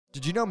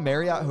Did you know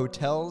Marriott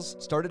Hotels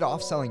started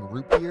off selling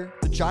root beer?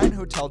 The giant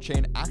hotel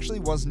chain actually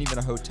wasn't even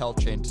a hotel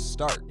chain to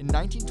start. In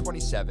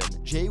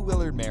 1927, J.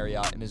 Willard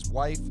Marriott and his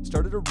wife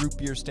started a root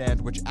beer stand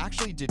which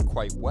actually did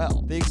quite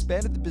well. They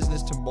expanded the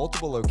business to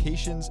multiple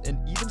locations and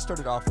even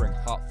started offering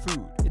hot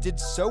food. It did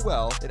so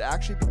well, it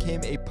actually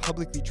became a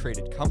publicly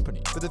traded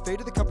company. But the fate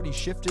of the company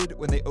shifted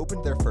when they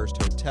opened their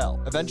first hotel.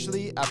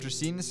 Eventually, after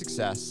seeing the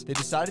success, they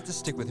decided to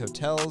stick with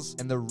hotels,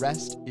 and the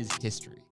rest is history.